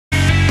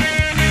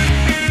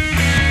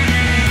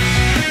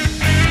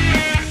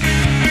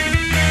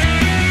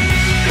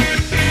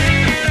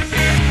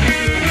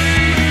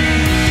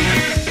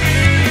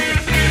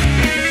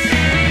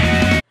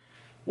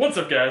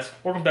guys,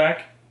 welcome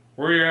back.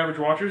 We're your average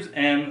watchers,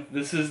 and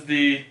this is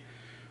the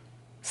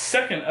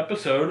second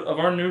episode of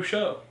our new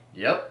show.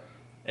 Yep.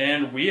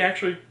 And we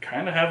actually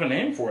kind of have a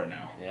name for it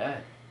now. Yeah.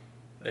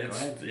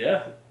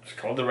 It's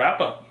called The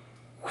Wrap Up.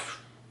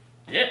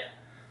 Yeah.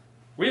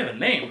 We have a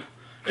name.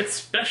 It's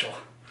special.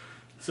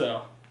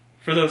 So,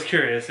 for those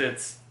curious,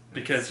 it's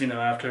because,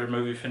 after a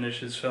movie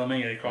finishes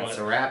filming, they call That's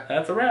a wrap.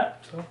 That's a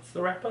wrap. So, it's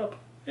The Wrap Up.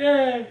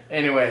 Yay!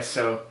 Anyway,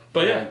 so,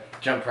 yeah.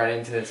 Jump right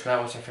into this. Matt,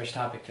 what's our first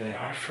topic today?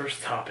 Our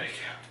first topic.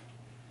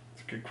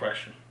 It's a good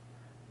question.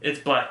 It's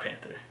Black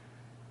Panther.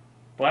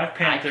 Black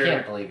Panther. I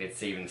can't believe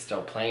it's even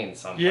still playing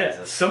some Yeah,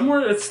 places.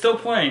 somewhere it's still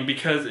playing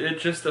because it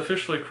just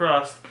officially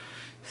crossed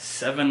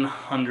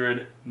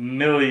 $700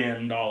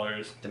 million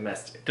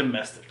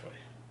domestically.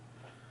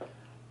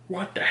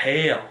 What the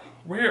hell?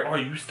 Where are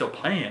you still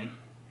playing?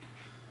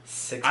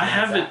 6 I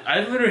have months it. I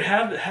literally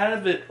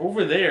have it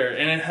over there,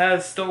 and it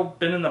has still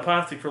been in the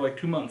plastic for like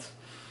 2 months.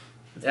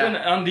 It's been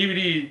on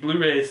DVD,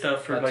 Blu-ray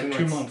stuff for about like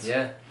 2 months.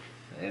 Yeah,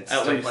 it's At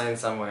still least. playing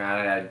somewhere.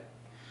 I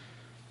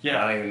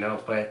don't even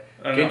know, but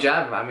I good know.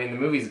 job. I mean, the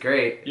movie's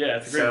great. Yeah,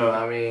 it's a great so movie.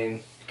 I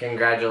mean,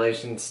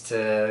 congratulations to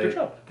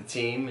the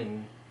team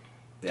and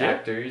the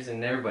actors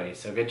and everybody.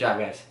 So good job,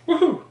 guys.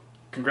 Woohoo!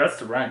 Congrats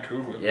to Ryan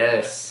Coogler.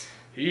 Yes,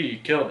 he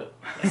killed it.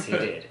 yes, he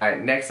did. All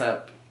right, next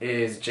up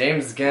is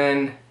James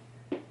Gunn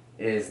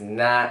is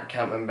not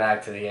coming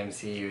back to the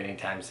MCU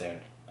anytime soon.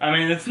 I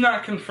mean, it's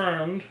not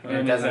confirmed.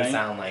 It doesn't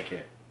sound like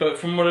it. But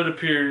from what it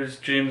appears,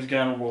 James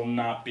Gunn will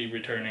not be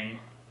returning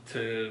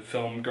to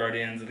film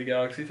Guardians of the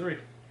Galaxy 3.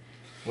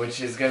 Which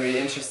is going to be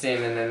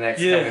interesting in the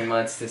next coming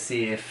months to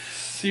see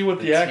what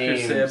the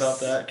actors say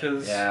about that,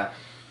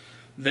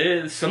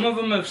 because some of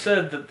them have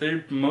said that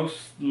they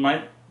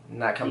might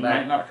not come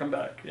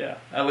back. Yeah,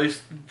 at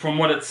least from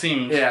what it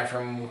seems. Yeah,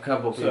 from a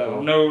couple people.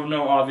 So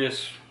no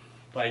obvious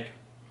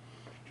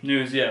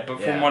news yet,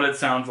 but from what it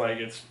sounds like,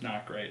 it's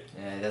not great.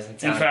 Yeah, it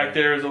doesn't sound In fact,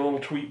 great. there's a little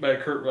tweet by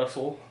Kurt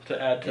Russell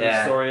to add to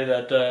the story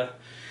that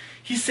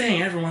he's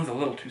saying everyone's a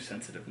little too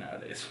sensitive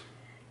nowadays,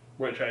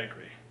 which I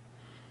agree.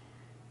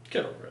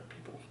 Get over it,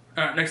 people.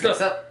 Alright, next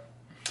up.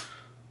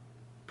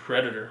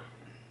 Predator.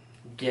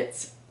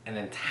 Gets an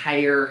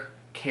entire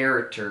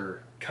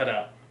character cut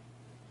out.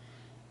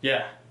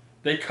 Yeah.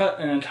 They cut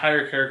an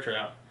entire character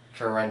out.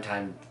 For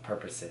runtime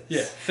purposes.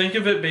 Yeah. Think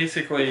of it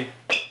basically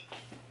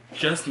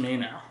just me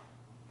now.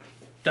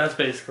 That's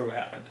basically what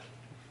happened.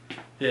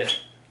 Yeah.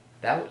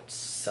 That would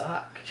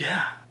suck.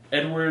 Yeah.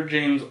 Edward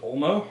James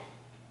Olmo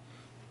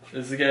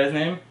is the guy's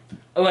name.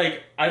 I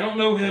don't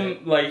know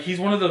him. He's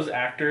one of those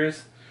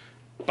actors.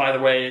 By the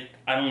way,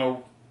 I don't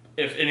know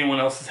if anyone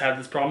else has had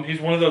this problem. He's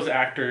one of those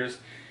actors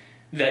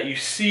that you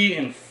see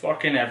in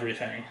fucking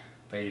everything.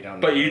 But you don't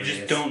know. But you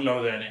just don't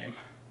know their name.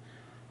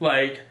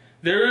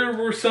 There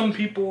were some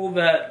people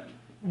that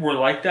were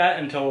like that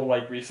until,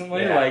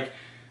 recently. Yeah.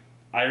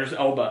 Idris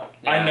Elba.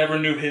 Yeah. I never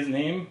knew his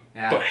name,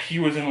 Yeah. but he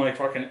was in,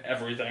 fucking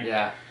everything.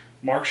 Yeah.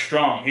 Mark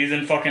Strong. He's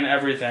in fucking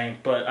everything,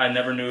 but I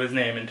never knew his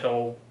name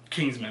until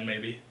Kingsman,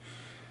 maybe.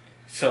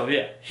 So,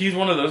 yeah. He's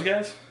one of those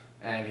guys.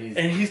 And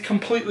he's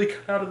completely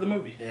cut out of the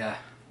movie. Yeah.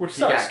 Which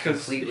sucks,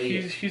 because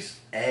he's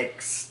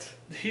X'd.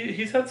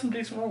 He's had some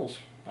decent roles.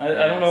 I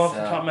don't know off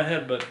the top of my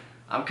head, but...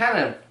 I'm kind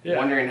of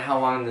wondering how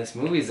long this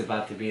movie's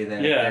about to be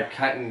then. Yeah. They're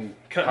cutting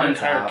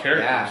entire out.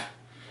 characters.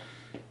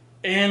 Yeah.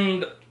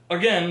 And,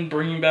 again,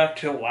 bringing back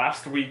to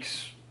last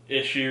week's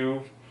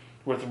issue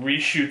with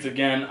reshoots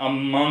again a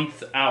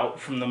month out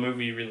from the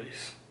movie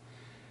release.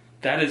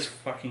 That is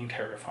fucking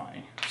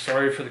terrifying.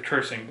 Sorry for the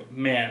cursing, but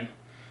man,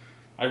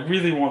 I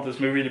really want this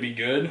movie to be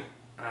good.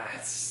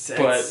 It's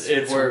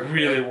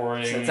really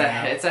worrying.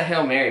 It's a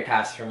Hail Mary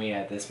pass for me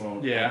at this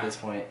moment. Yeah. At this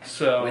point.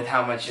 So with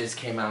how much just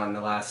came out in the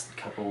last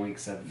couple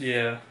weeks of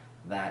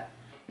that.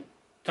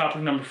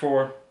 Topic number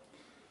 4.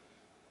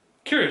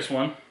 Curious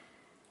one.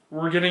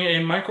 We're getting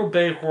a Michael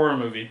Bay horror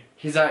movie.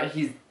 He's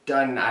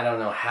done I don't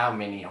know how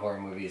many horror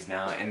movies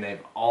now, and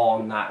they've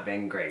all not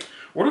been great.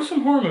 What are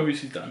some horror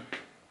movies he's done?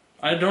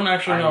 I don't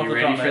actually know. Are you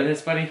ready for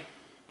this, buddy?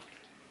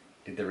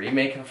 Did the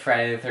remake of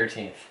Friday the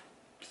 13th.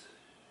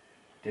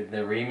 Did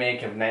the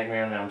remake of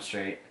Nightmare on Elm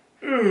Street.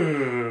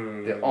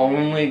 The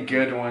only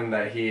good one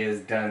that he has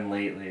done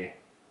lately,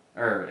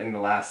 or in the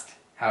last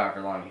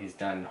however long he's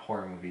done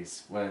horror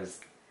movies,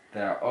 was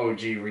the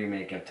OG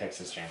remake of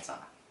Texas Chainsaw.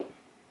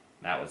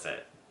 That was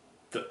it.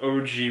 The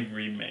OG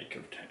remake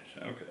of Texas.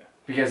 Okay.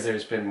 Because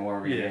there's been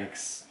more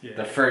remakes. Yeah.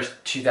 The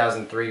first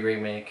 2003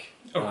 remake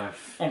of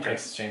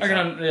Texas Chainsaw.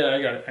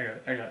 I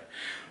got it.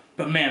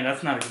 But man,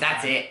 that's not a good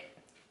That's time. it.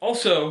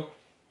 Also,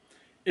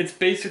 it's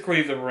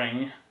basically The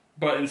Ring,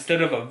 but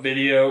instead of a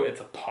video,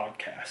 it's a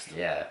podcast.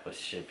 Yeah, which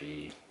should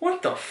be...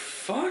 What the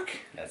fuck?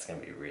 That's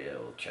gonna be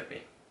real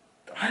trippy.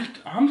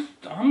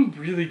 I'm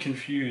really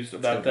confused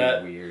about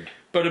that. Be weird.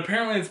 But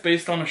apparently it's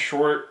based on a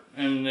short,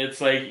 and it's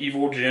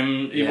Evil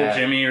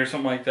Jimmy or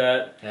something like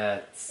that. Yeah,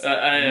 it's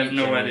I have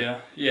no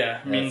idea. Yeah,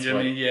 Mean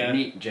Jimmy. Yeah,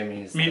 Meet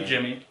Jimmy is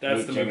Jimmy.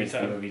 That's the movie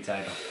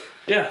title.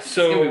 Yeah,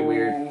 so it's gonna be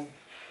weird.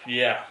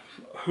 Yeah,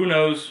 who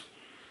knows?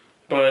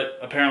 But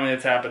apparently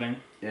it's happening.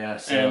 Yeah,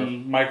 so...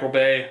 And Michael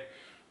Bay,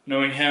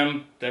 knowing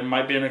him, there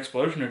might be an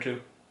explosion or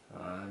two.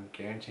 I'm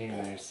guaranteeing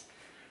there's...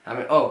 Do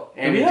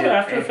we have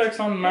After Effects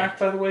on Mac,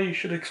 by the way? You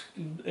should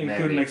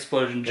include an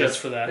explosion just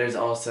for that. There's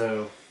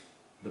also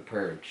The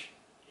Purge.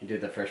 He did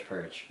the first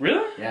Purge.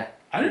 Really? Yeah.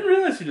 I didn't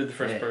realize he did the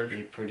first Purge.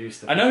 He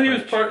produced the first I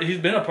know Purge. He's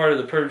been a part of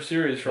the Purge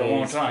series for a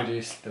long time.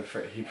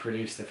 He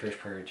produced the first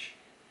Purge.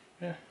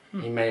 Yeah.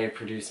 He may have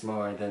produced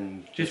more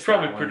than... He's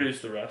probably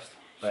produced the rest.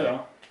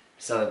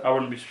 So I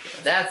wouldn't be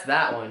surprised. That's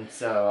that one,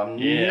 so I'm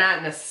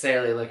not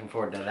necessarily looking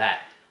forward to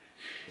that.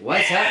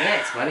 What's up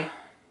next, buddy?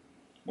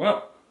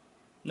 Well,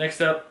 next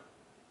up,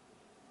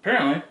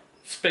 apparently,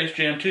 Space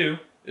Jam 2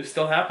 is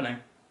still happening.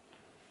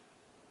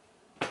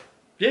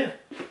 Yeah.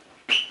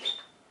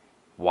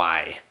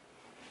 Why?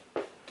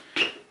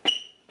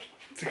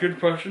 It's a good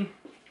question.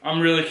 I'm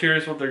really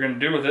curious what they're going to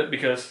do with it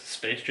because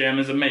Space Jam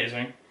is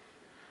amazing.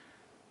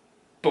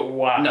 But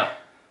why? No.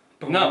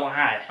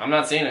 Why? I'm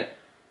not seeing it.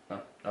 No,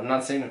 I'm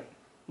not seeing it.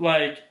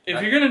 Like,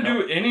 if you're going to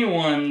do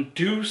anyone,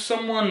 do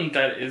someone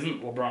that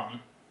isn't LeBron.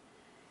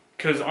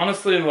 Because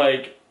honestly,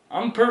 like,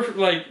 I'm sure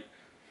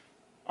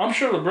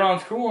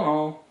LeBron's cool and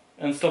all,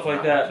 and stuff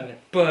like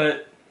that,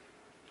 but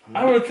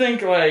I would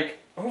think, like,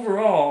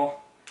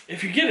 overall,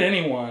 if you get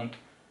anyone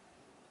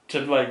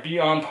to, like, be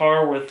on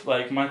par with,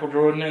 like, Michael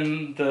Jordan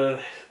and the,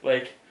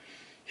 like,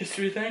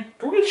 history thing,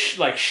 go get,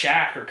 like,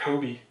 Shaq or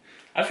Kobe.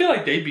 I feel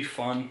like they'd be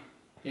fun.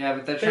 Yeah,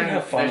 but they're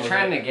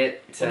trying to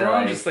get to, LeBron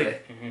like, just,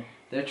 like,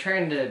 they're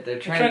trying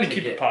to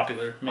keep it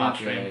popular,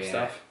 mainstream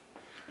stuff.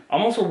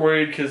 I'm also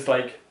worried because,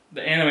 like,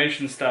 the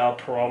animation style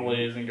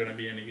probably isn't going to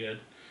be any good,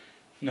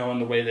 knowing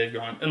the way they've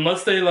gone.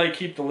 Unless they, like,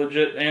 keep the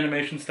legit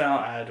animation style,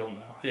 I don't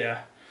know.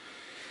 Yeah.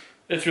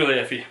 It's really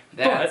iffy.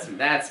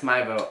 That's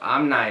my vote.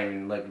 I'm not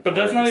even looking But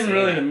that's not even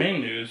really the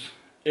main news.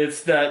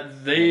 It's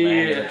that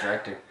they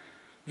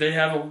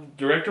have a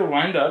director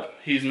lined up.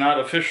 He's not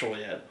official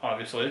yet,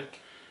 obviously.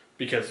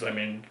 Because, I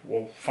mean,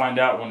 we'll find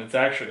out when it's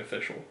actually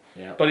official.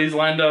 Yeah. But he's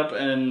lined up,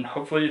 and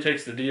hopefully he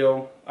takes the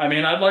deal. I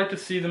mean, I'd like to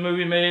see the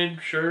movie made,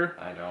 sure.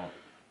 I don't.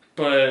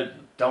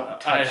 But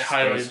don't touch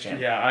Space Jam.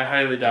 Yeah, I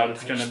highly doubt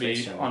it's going to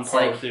be on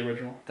par with the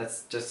original.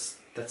 That's just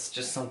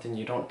something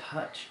you don't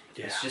touch.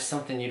 Yeah. It's just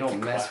something you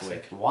don't mess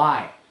with.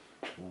 Why?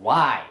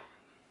 Why?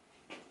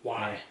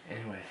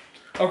 Anyway.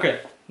 Okay,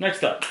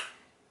 next up.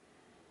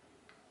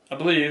 I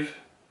believe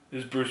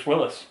is Bruce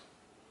Willis.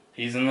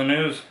 He's in the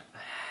news.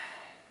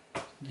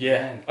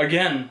 Yeah.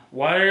 Again,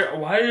 why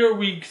are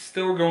we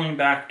still going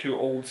back to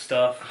old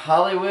stuff?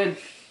 Hollywood,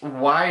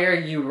 why are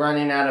you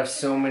running out of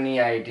so many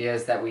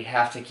ideas that we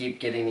have to keep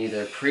getting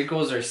either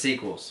prequels or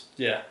sequels?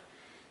 Yeah.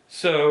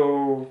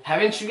 So...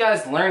 Haven't you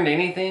guys learned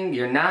anything?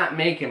 You're not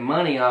making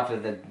money off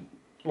of the...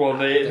 Well,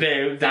 they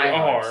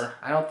are.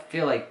 I don't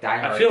feel like Die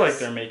Hard... I feel like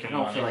they're making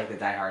money. I don't feel like the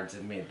Die Hards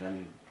have made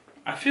them...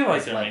 I feel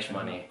like they're making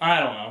money.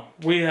 I don't know.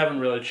 We haven't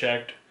really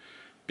checked.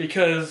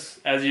 Because,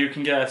 as you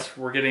can guess,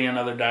 we're getting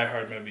another Die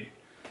Hard movie.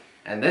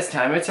 And this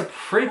time it's a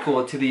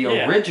prequel to the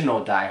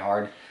original Die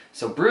Hard.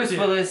 So Bruce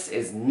Willis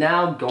is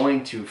now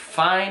going to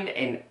find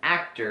an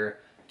actor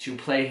to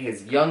play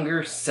his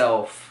younger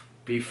self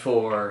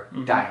before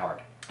Die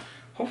Hard.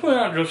 Hopefully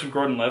not Joseph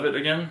Gordon-Levitt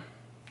again.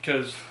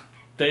 Because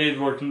they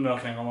looked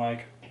nothing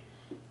alike.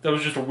 That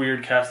was just a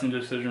weird casting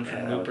decision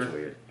from Looper. That was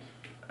weird.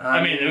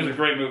 I mean, it was a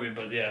great movie,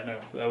 but yeah, no,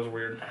 that was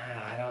weird.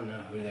 I don't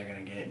know who they're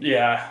going to get.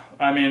 Yeah,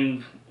 I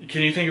mean,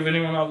 can you think of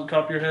anyone off the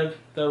top of your head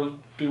that would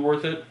be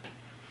worth it?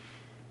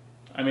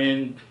 I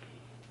mean,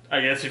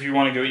 I guess if you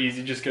want to go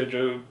easy, just go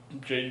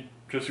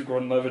Joseph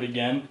Gordon-Levitt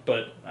again.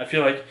 But I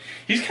feel like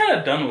he's kind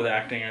of done with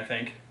acting. I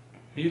think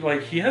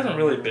he hasn't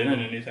really been in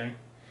anything.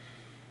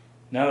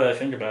 Now that I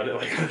think about it,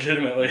 like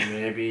legitimately.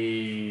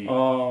 Maybe.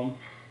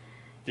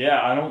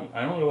 Yeah, I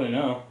don't really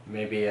know.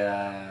 Maybe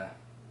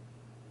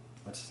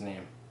what's his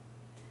name?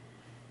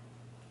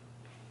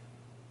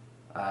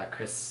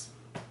 Chris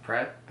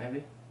Pratt,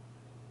 maybe.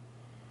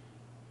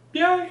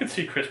 Yeah, I could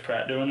see Chris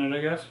Pratt doing it.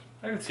 I guess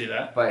I could see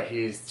that. But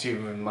he's too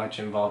much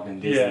involved in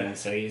Disney,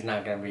 so he's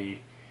not gonna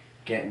be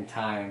getting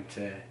time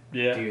to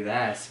do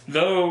that.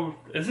 Though,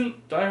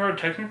 isn't Die Hard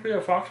technically a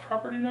Fox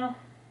property now?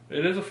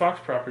 It is a Fox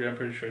property, I'm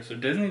pretty sure. So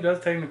Disney does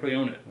technically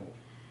own it.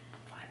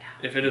 Find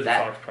out. If it is a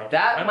Fox property.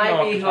 That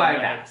might be who I'd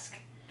ask.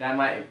 That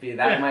might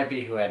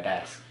be who I'd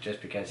ask,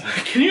 just because.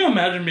 Can you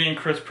imagine being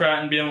Chris Pratt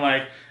and being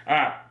like,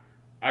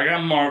 I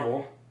got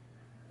Marvel,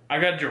 I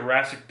got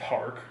Jurassic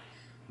Park,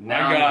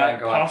 now I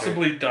got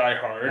possibly Die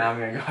Hard. Now I'm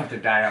gonna go after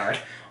Die Hard.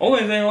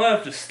 Only thing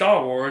left is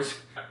Star Wars.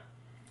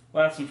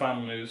 Last and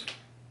final news.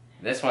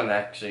 This one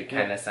actually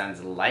kind of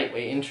sounds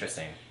lightweight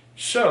interesting.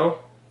 So,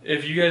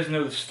 if you guys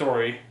know the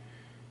story,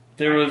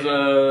 there was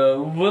a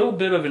little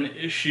bit of an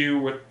issue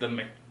with the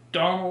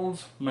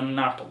McDonald's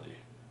monopoly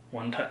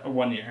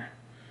one year.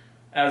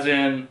 As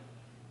in,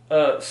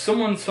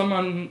 someone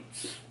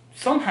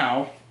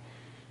somehow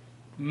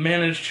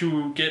managed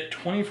to get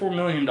 $24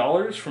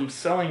 million from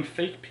selling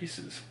fake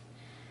pieces.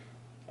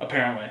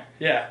 Apparently.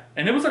 Yeah.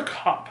 And it was a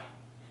cop.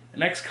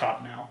 An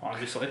ex-cop now,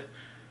 obviously.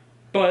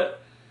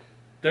 But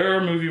there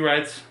are movie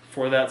rights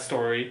for that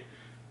story.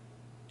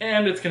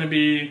 And it's going to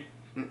be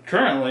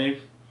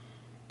currently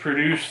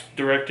produced,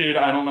 directed,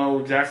 I don't know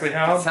exactly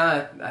how. It's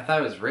not, I thought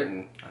it was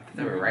written. I thought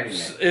they were writing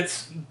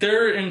it.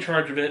 They're in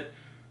charge of it.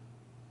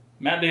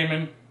 Matt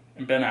Damon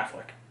and Ben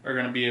Affleck are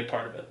going to be a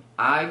part of it.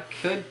 That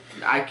could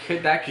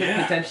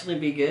potentially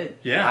be good.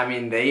 Yeah. I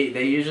mean,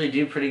 they usually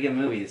do pretty good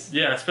movies.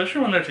 Yeah,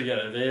 especially when they're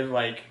together. They're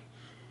like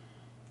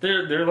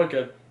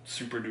a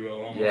super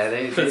duo almost. Yeah,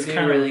 they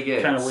do really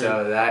good.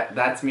 So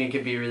that to me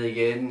could be really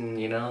good, and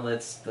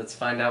let's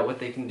find out what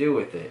they can do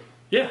with it.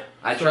 Yeah,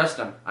 I trust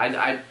them.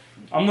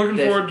 I'm looking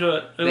forward to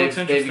it. It looks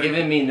interesting. They've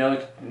given me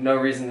no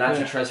reason not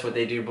to trust what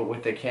they do, but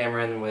with the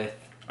camera and with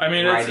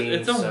writing,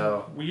 it's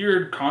a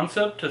weird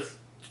concept to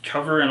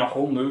cover in a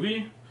whole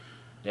movie.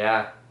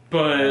 Yeah,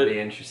 but it'll be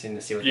interesting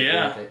to see what they do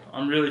with it.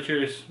 I'm really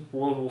curious.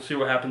 We'll see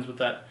what happens with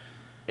that.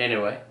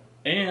 Anyway.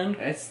 And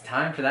it's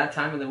time for that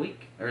time of the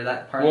week, or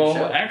that part of the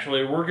show. Well,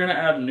 actually, we're going to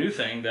add a new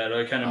thing that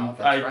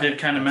I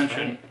did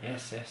mention. Right.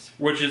 Yes.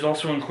 Which is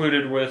also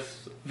included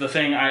with the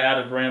thing I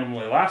added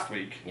randomly last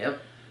week.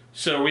 Yep.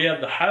 So we have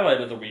the highlight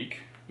of the week.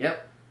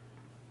 Yep.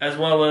 As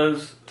well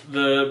as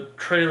the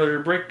trailer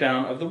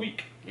breakdown of the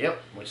week.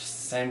 Yep. Which is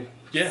same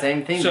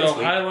thing. So this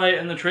week. Highlight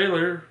in the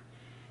trailer,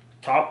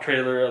 top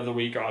trailer of the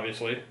week,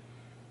 obviously,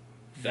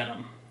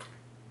 Venom.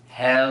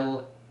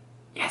 Hell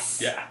yes.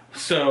 Yeah.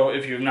 So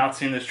if you've not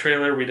seen this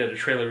trailer, we did a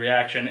trailer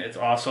reaction. It's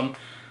awesome.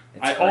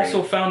 I great.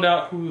 also found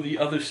out who the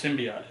other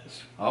symbiote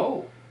is.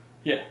 Oh.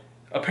 Yeah.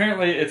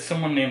 Apparently it's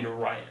someone named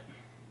Riot.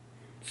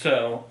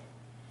 So,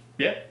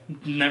 yeah.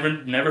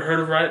 Never heard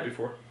of Riot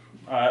before.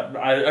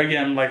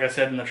 Again, like I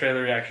said in the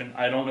trailer reaction,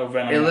 I don't know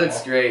Venom. It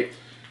looks great.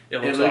 It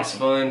looks awesome.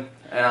 fun.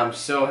 And I'm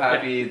so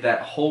happy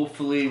that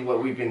hopefully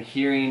what we've been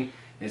hearing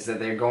is that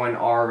they're going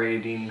R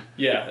rating.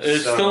 Yeah,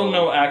 it's still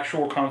no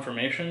actual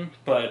confirmation,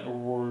 but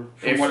from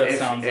what it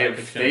sounds like,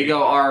 if they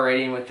go R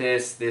rating with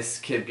this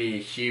could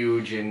be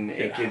huge, and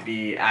it could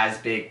be as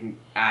big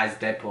as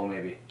Deadpool,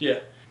 maybe. Yeah.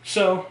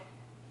 So,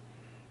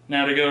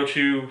 now to go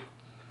to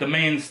the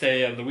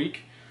mainstay of the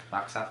week.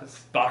 Box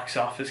office? Box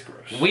office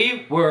gross.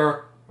 We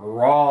were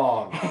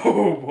wrong.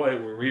 Oh boy,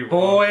 were we wrong.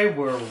 Boy,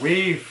 were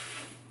we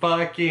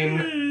fucking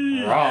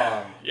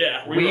wrong.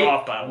 Yeah, we were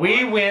off by a lot.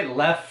 We went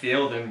left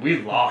field and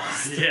we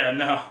lost. Yeah,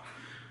 no.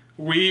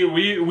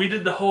 We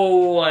did the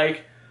whole,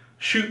 like,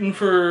 shooting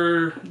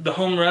for the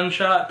home run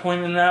shot,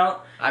 pointing it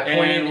out. I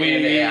pointed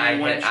and I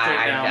went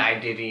straight down. I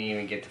didn't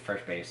even get to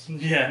first base.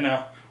 Yeah,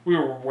 no. We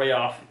were way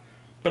off.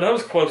 But I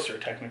was closer,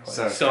 technically.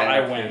 So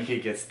I win. He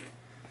gets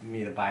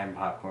me to buy him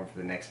popcorn for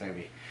the next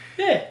movie.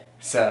 Yeah.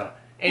 So,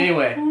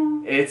 anyway,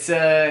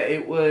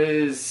 it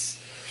was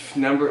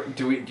number...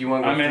 Do you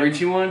want to go 3,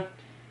 2, 1?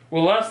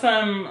 Well, last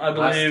time, I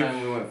believe... Last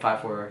time we went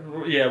 5,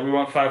 4... Yeah, we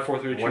went 5, 4,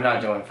 3, 2, We're not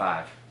doing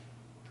 5.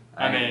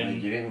 I mean...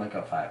 You didn't look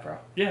up 5, bro.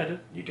 Yeah, I did.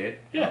 You did?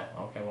 Yeah.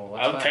 Oh, okay, well,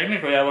 what's 5?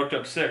 Technically, I looked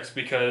up 6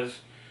 because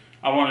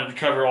I wanted to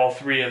cover all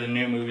 3 of the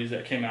new movies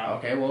that came out.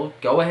 Okay, well,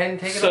 go ahead and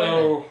take it away.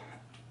 So,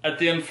 at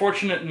the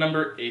unfortunate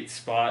number 8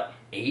 spot...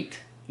 8?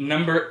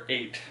 Number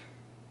 8.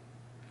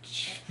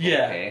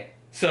 Yeah. Okay.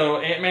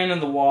 So, Ant-Man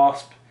and the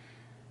Wasp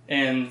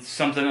and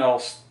something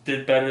else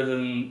did better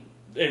than...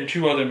 And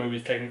 2 other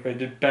movies, technically,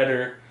 did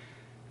better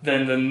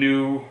than the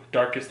new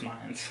Darkest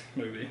Minds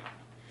movie.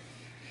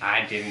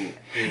 I didn't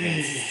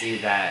even see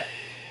that.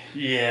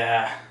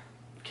 Yeah.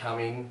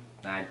 Coming.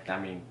 I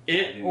mean...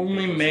 It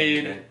only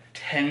made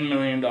 $10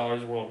 million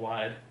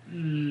worldwide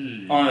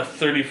on a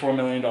 $34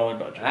 million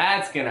budget.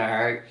 That's gonna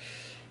hurt.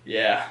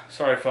 Yeah.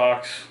 Sorry,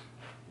 Fox.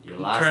 You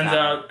lost. Turns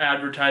out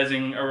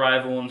advertising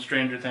Arrival and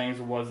Stranger Things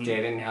wasn't... They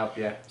didn't help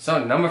you.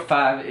 So, number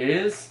 5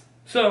 is...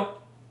 So,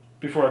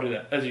 before I do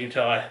that, as you can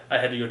tell, I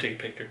had to go take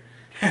a picture.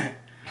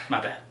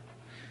 My bad.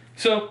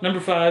 So, number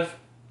 5,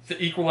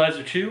 The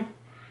Equalizer 2,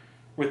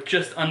 with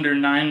just under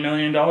 $9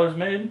 million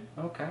made.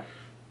 Okay.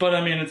 But,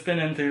 I mean, it's been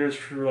in theaters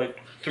for like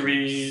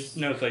 3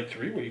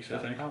 weeks, I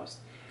think.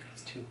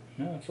 It's 2.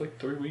 No, it's like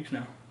 3 weeks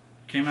now.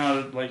 Came out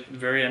at like the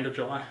very end of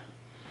July.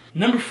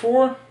 Number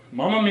 4,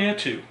 Mamma Mia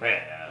 2.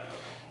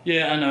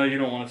 Yeah, I know, you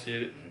don't want to see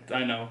it.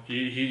 I know.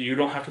 You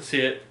don't have to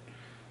see it.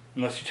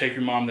 Unless you take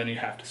your mom, then you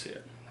have to see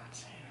it. I'm not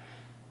saying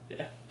it.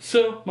 Yeah.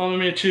 So, Mamma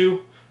Mia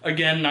 2,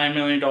 again, $9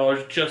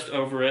 million, just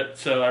over it,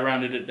 so I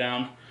rounded it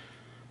down.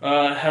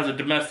 It has a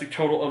domestic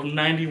total of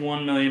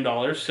 $91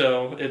 million,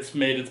 so it's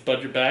made its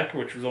budget back,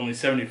 which was only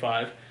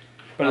 $75.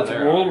 But it's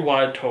a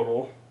worldwide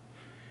total,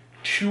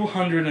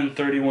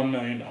 $231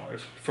 million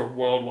for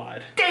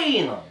worldwide.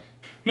 Damn!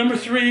 Number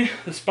 3,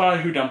 The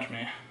Spy Who Dumped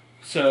Me.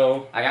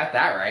 So... I got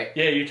that right.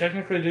 Yeah, you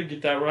technically did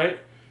get that right.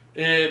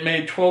 It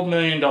made $12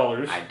 million.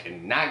 I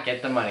did not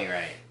get the money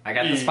right. I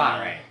got the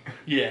spot right.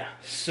 Yeah,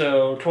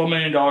 so $12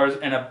 million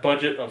and a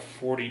budget of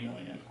 $40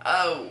 million.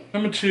 Oh.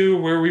 Number 2,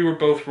 where we were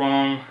both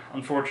wrong,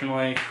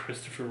 unfortunately,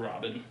 Christopher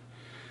Robin.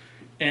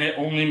 And it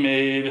only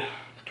made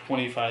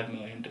 $25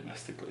 million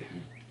domestically.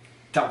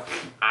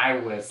 I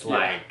was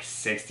like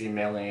 $60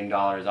 million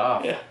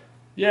off. Yeah.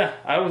 Yeah,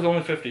 I was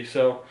only 50,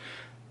 so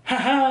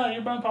haha,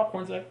 you're buying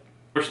popcorn, Zach.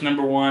 First,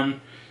 number 1,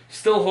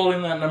 still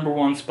holding that number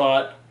 1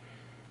 spot.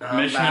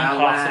 Mission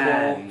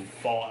Impossible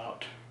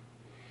Fallout.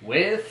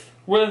 With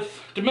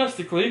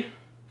domestically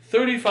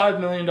 $35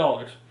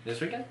 million.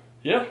 This weekend?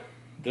 Yeah,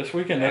 this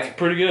weekend. That's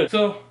pretty good.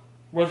 So,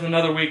 with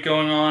another week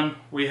going on,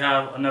 we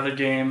have another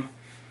game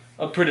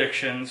of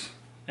predictions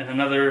and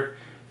another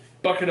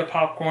bucket of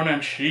popcorn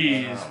and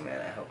cheese. Oh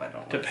man, I hope I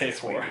don't to lose pay this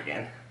for week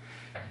again.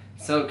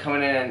 So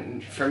coming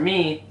in for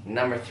me,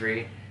 number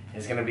 3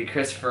 is gonna be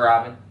Christopher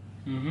Robin.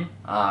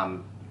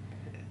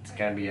 It's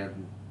gonna be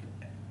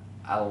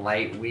a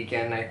light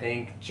weekend, I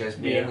think, just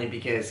mainly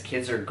because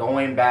kids are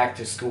going back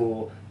to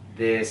school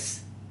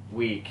this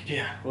week.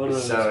 Yeah,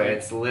 literally. So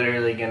it's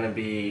literally gonna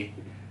be,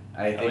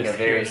 I think, a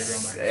very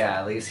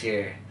at least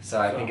here. So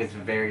I think it's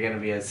gonna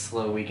be a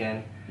slow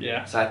weekend.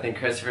 Yeah. So I think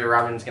Christopher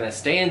Robin's gonna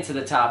stay into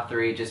the top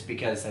 3 just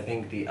because I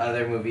think the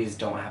other movies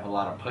don't have a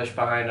lot of push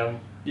behind them.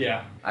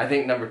 Yeah. I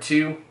think number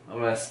 2, I'm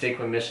gonna stick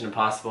with Mission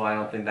Impossible. I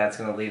don't think that's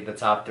gonna leave the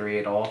top 3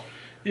 at all.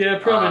 Yeah,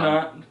 probably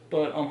not,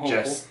 but I'm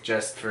hopeful.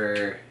 Just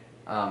for,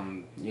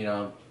 you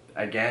know,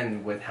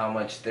 again, with how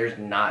much there's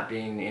not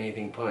being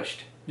anything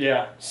pushed.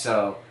 Yeah.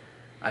 So,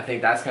 I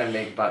think that's going to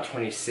make about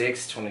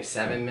 26,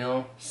 27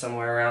 mil,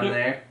 somewhere around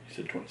there. You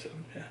said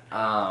 27,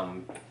 yeah.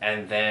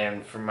 And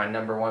then for my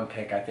number 1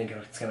 pick, I think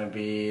it's going to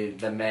be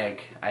The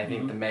Meg. I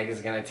think The Meg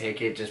is going to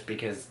take it just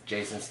because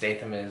Jason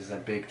Statham is a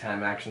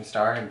big-time action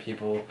star and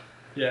people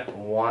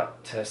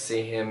want to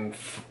see him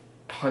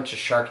punch a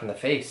shark in the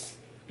face.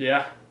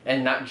 Yeah.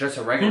 And not just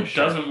a regular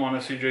shark. Who doesn't want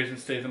to see Jason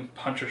Statham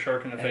punch a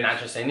shark in the face? And not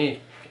just any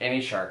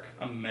shark.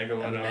 A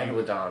megalodon. A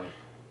megalodon.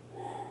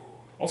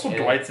 Also,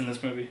 Dwight's in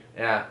this movie.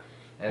 Yeah.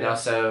 And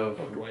also...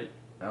 Oh, Dwight.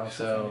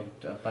 Also,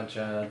 a bunch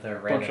of other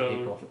random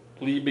people.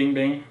 Lee Bing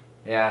Bing.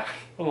 Yeah.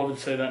 I love to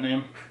say that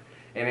name.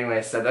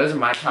 Anyway, so those are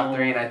my top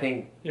 3, and I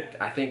think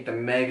The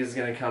Meg is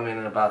going to come in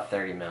at about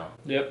 30 mil.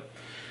 Yep.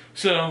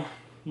 So,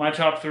 my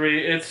top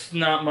 3, it's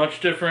not much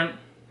different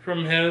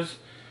from his.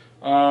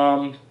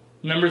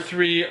 Number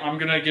 3, I'm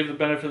going to give the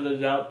benefit of the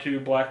doubt to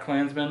Black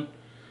Klansman.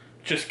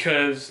 Just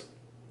because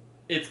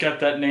it's got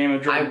that name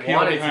of Jordan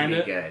Peele behind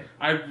it. Good.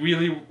 I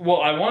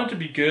want it to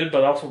be good,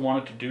 but I also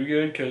want it to do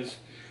good because,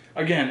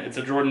 again, it's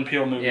a Jordan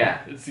Peele movie.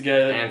 Yeah. It's the guy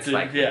that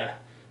Spike Lee. Yeah.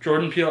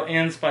 Jordan Peele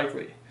and Spike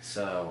Lee.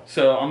 So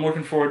I'm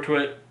looking forward to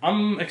it.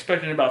 I'm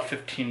expecting about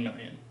 15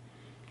 million.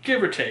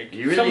 Give or take.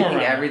 You really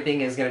think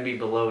everything is going to be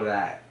below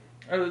that?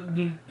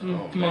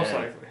 Most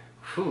likely.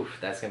 Whew,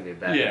 that's going to be a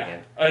bad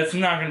weekend. It's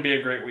not going to be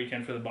a great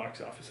weekend for the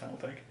box office, I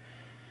don't think.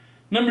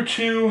 Number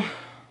 2,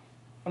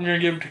 I'm going to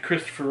give it to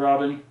Christopher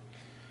Robin.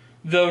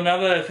 Though, now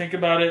that I think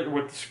about it,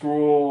 with the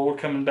school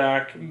coming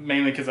back,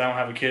 mainly because I don't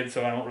have a kid,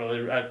 so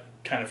I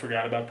kind of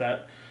forgot about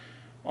that.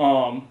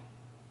 I'm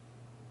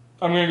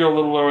going to go a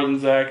little lower than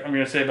Zach. I'm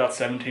going to say about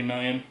 17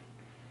 million.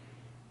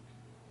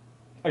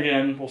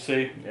 Again, we'll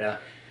see. Yeah.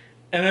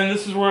 And then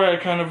this is where I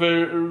kind of...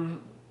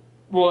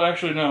 well,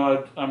 actually,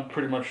 no, I'm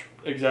pretty much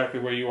exactly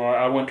where you are.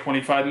 I went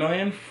 25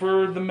 million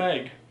for The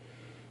Meg.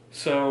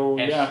 So,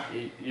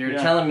 You're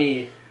telling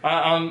me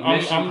I'm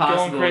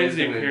going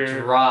crazy here.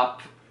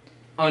 Drop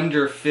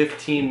under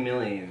 15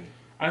 million.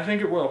 I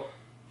think it will.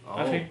 Oh,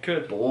 I think it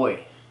could.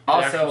 Boy.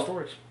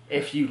 Also,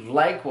 if you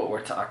like what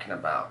we're talking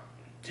about,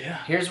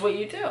 here's what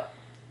you do.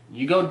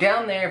 You go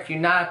down there if you're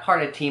not a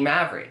part of Team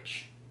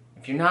Average.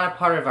 If you're not a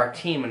part of our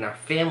team and our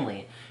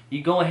family,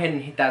 you go ahead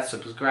and hit that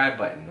subscribe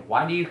button.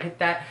 Why do you hit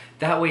that?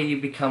 That way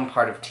you become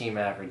part of Team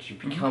Average. You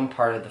become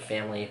part of the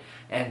family.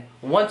 And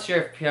once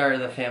you're a part of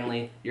the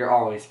family, you're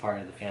always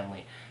part of the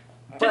family.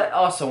 But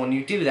also, when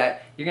you do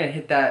that, you're going to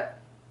hit that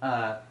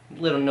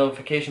little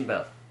notification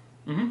bell.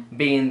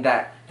 Being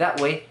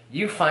that way,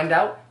 you find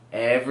out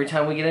every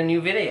time we get a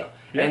new video.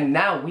 Yeah. And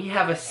now we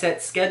have a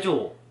set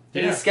schedule.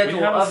 A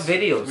schedule of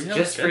videos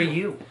just for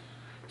you.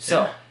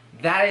 So,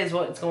 that is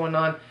what's going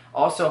on.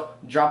 Also,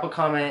 drop a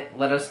comment.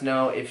 Let us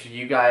know if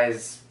you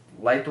guys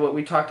liked what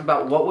we talked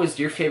about. What was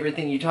your favorite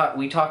thing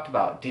we talked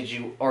about? Did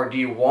you, or do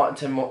you want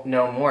to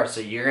know more?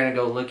 So you're gonna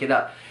go look it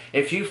up.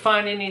 If you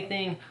find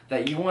anything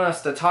that you want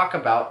us to talk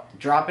about,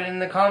 drop it in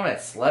the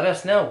comments. Let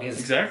us know,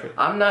 because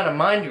I'm not a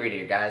mind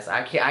reader, guys.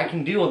 I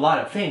can do a lot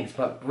of things,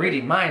 but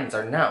reading minds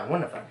are not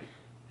one of them.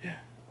 Yeah.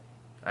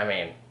 I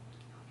mean,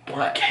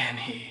 what can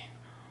he?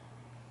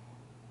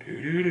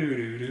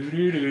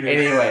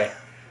 Anyway.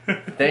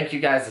 Thank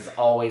you guys as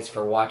always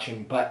for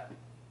watching, but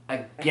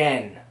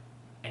again,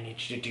 I need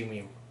you to do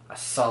me a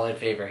solid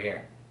favor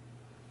here.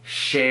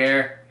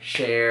 Share. And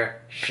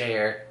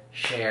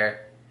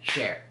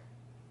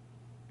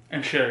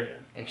share again.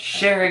 And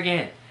share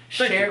again.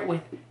 Share it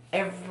with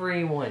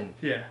everyone.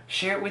 Yeah.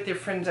 Share it with your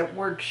friends at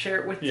work.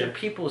 Share it with your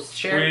people.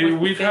 Share it with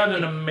We've had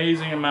an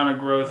amazing amount of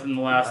growth in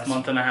the last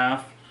month and a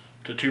half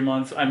to 2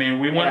 months. I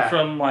mean, we went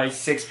from like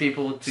 6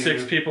 people to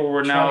 6 people.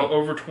 We're now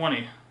over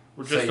 20.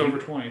 We're just over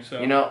 20.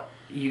 So you know,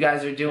 you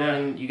guys are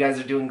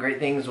doing great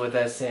things with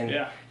us, and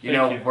you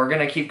know we're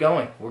gonna keep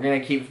going. We're gonna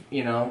keep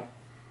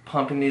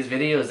pumping these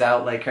videos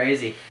out like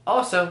crazy.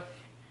 Also,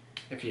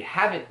 if you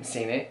haven't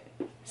seen it,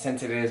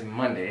 since it is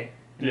Monday,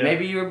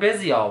 maybe you were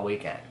busy all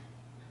weekend.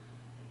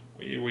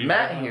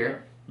 Matt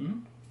here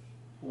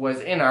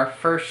was in our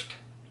first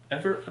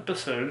ever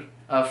episode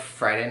of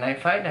Friday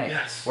Night Fight Night.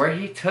 Yes. Where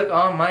he took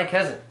on my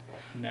cousin.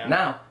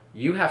 Now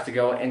You have to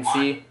go and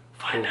see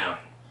find who out.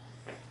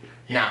 won.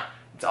 Now,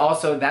 it's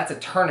also, that's a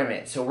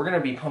tournament, so we're going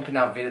to be pumping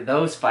out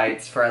those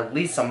fights for at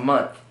least a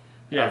month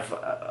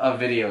of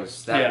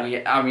videos.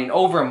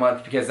 Over a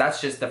month, because that's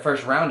just, the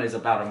first round is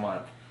about a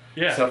month.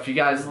 Yeah. So if you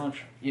guys,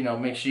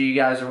 make sure you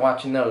guys are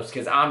watching those,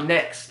 because I'm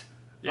next.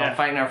 Yeah. I'm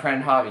fighting our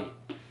friend Javi.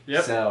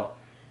 Yep. So,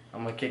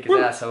 I'm going to kick his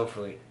ass,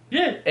 hopefully.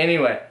 Yeah.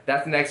 Anyway,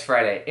 that's next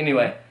Friday.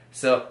 Anyway,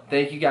 so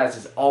thank you guys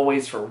as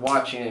always for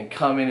watching and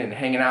coming and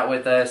hanging out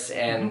with us,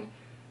 and,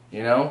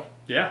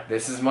 Yeah.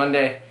 this is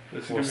Monday.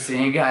 We'll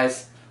see you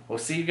guys. We'll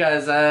see you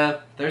guys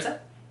Thursday?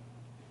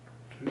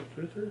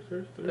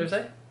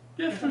 Thursday?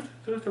 Yeah,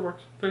 Thursday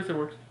works. Thursday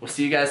works. We'll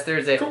see you guys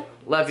Thursday. Cool.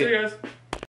 Love you. See you guys.